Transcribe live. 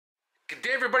Good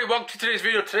day everybody, welcome to today's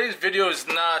video. Today's video is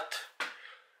not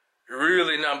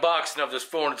really an unboxing of this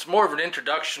phone. It's more of an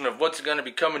introduction of what's going to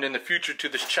be coming in the future to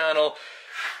this channel.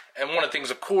 And one of the things,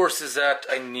 of course, is that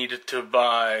I needed to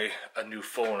buy a new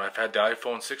phone. I've had the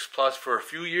iPhone 6 Plus for a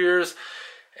few years,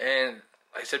 and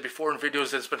like I said before in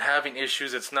videos, it's been having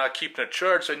issues. It's not keeping it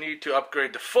charged, so I need to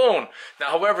upgrade the phone.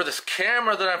 Now, however, this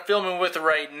camera that I'm filming with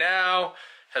right now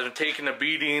has been taking a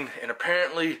beating, and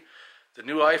apparently the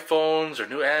new iPhones or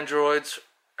new Androids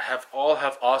all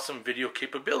have awesome video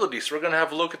capabilities. So we're going to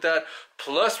have a look at that.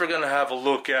 Plus, we're going to have a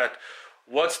look at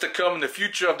what's to come in the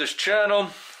future of this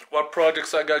channel, what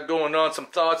projects I got going on, some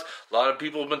thoughts. A lot of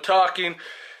people have been talking,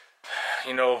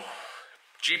 you know,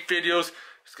 Jeep videos.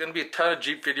 There's going to be a ton of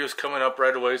Jeep videos coming up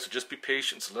right away, so just be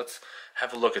patient. So let's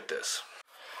have a look at this.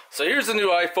 So here's the new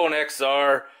iPhone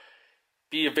XR.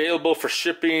 Be available for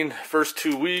shipping first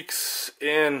 2 weeks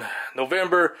in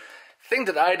November. Thing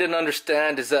that I didn't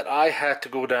understand is that I had to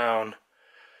go down,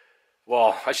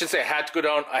 well, I should say I had to go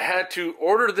down, I had to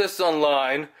order this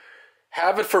online,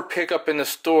 have it for pickup in the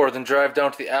store, then drive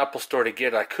down to the Apple store to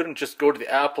get it. I couldn't just go to the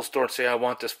Apple store and say I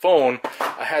want this phone.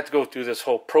 I had to go through this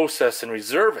whole process and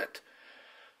reserve it.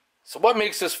 So what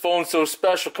makes this phone so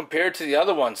special compared to the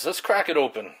other ones? Let's crack it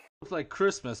open. Looks like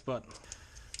Christmas, but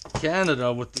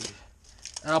Canada with the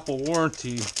Apple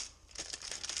warranty,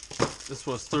 this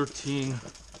was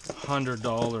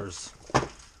 $1,300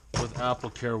 with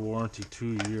Apple Care warranty,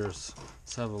 2 years.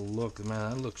 Let's have a look. Man,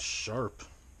 that looks sharp.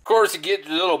 Of course, you get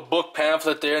your little book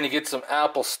pamphlet there, and you get some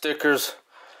Apple stickers.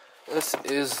 This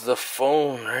is the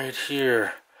phone right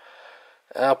here,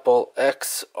 Apple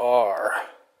XR.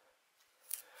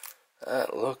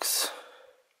 That looks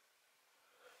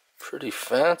pretty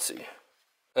fancy.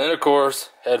 And of course,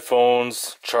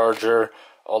 headphones, charger,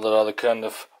 all that other kind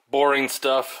of boring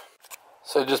stuff.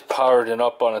 So I just powered it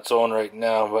up on its own right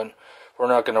now, but we're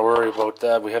not going to worry about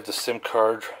that. We have the SIM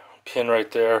card pin right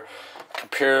there.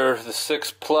 Compare the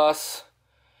 6 Plus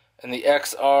and the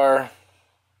XR.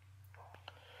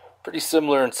 Pretty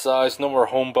similar in size, no more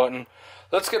home button.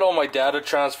 Let's get all my data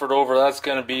transferred over. That's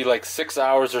going to be like 6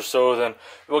 hours or so, then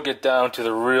we'll get down to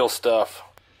the real stuff.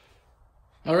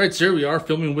 Alright, so here we are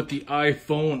filming with the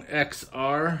iPhone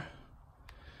XR.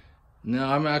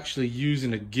 Now I'm actually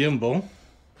using a gimbal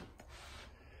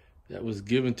that was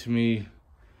given to me,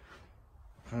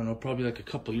 I don't know, probably like a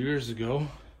couple years ago.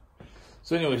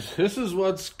 So anyways, this is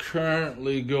what's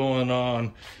currently going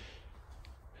on.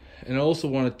 And I also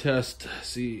want to test,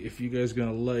 see if you guys are going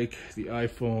to like the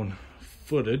iPhone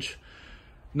footage.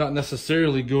 Not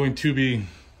necessarily going to be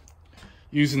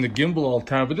using the gimbal all the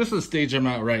time, but this is the stage I'm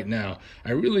at right now.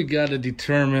 I really got to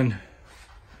determine,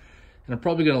 and I'm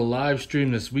probably going to live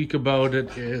stream this week about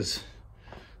it, is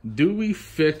do we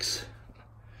fix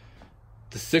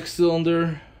the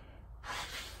 6-cylinder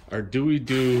or do we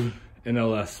do an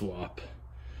LS swap?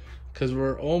 Because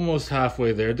we're almost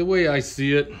halfway there, the way I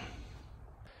see it.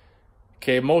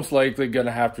 Okay, most likely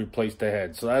gonna have to replace the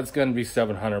head, so that's gonna be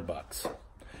 $700.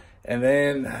 And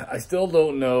then I still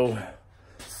don't know,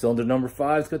 cylinder number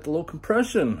 5's got the low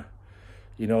compression.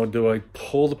 You know, do I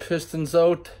pull the pistons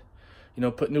out? You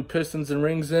know, put new pistons and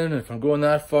rings in? If I'm going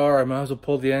that far, I might as well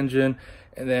pull the engine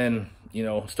and then, you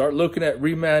know, start looking at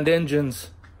reman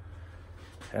engines.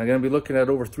 And I'm going to be looking at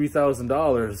over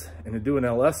 $3,000. And to do an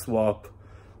LS swap,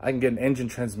 I can get an engine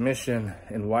transmission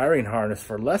and wiring harness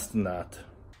for less than that.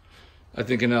 I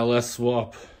think an LS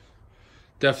swap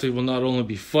definitely will not only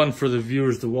be fun for the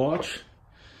viewers to watch,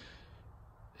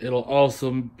 it'll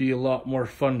also be a lot more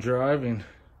fun driving.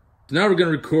 Now we're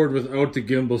going to record without the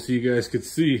gimbal so you guys could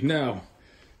see. Now,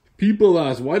 people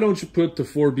ask, why don't you put the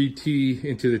 4BT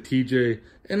into the TJ?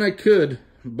 And I could,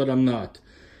 but I'm not.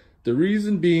 The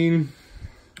reason being,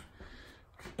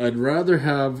 I'd rather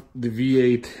have the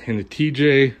V8 in the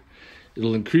TJ.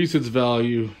 It'll increase its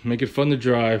value, make it fun to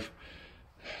drive.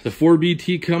 The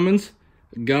 4BT Cummins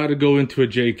gotta go into a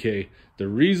JK. The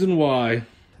reason why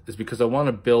is because I want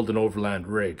to build an overland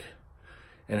rig.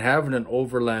 And having an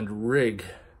overland rig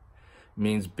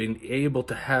means being able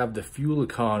to have the fuel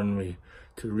economy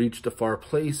to reach the far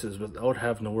places without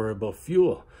having to worry about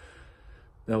fuel.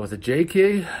 Now with a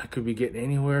JK, I could be getting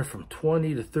anywhere from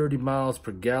 20 to 30 miles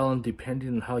per gallon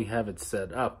depending on how you have it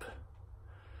set up.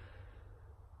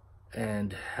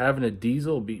 And having a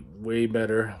diesel will be way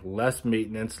better, less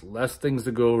maintenance, less things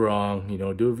to go wrong. You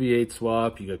know, do a V8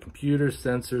 swap, you got computers,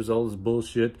 sensors, all this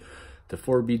bullshit. The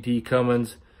 4BT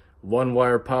Cummins,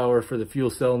 1-wire power for the fuel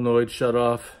solenoid shut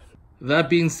off. That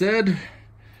being said,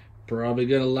 probably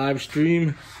gonna live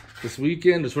stream this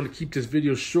weekend. Just want to keep this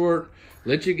video short.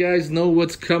 Let you guys know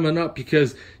what's coming up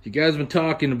because you guys have been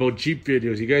talking about Jeep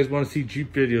videos. You guys want to see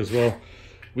Jeep videos. Well,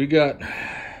 We got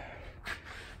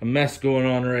a mess going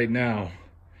on right now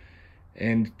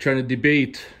and trying to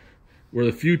debate where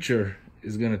the future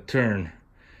is going to turn.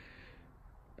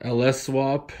 LS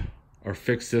swap or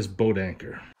fix this boat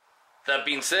anchor. That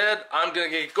being said, I'm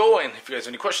going to get going. If you guys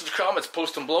have any questions or comments,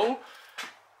 post them below.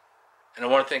 And I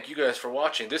want to thank you guys for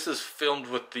watching. This is filmed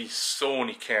with the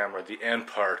Sony camera, the end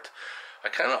part. I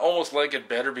kind of almost like it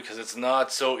better because it's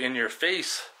not so in your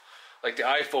face like the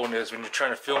iPhone is when you're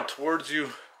trying to film towards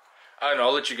you. I don't know,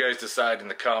 I'll let you guys decide in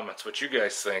the comments what you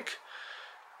guys think.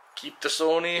 Keep the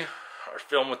Sony or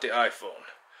film with the iPhone.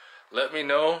 Let me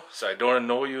know so I don't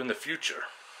annoy you in the future.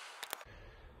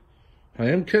 I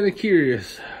am kind of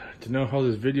curious to know how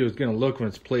this video is going to look when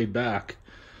it's played back.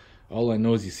 All I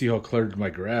know is you see how cluttered my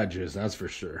garage is, that's for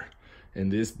sure.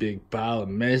 And this big pile of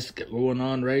mess going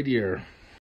on right here.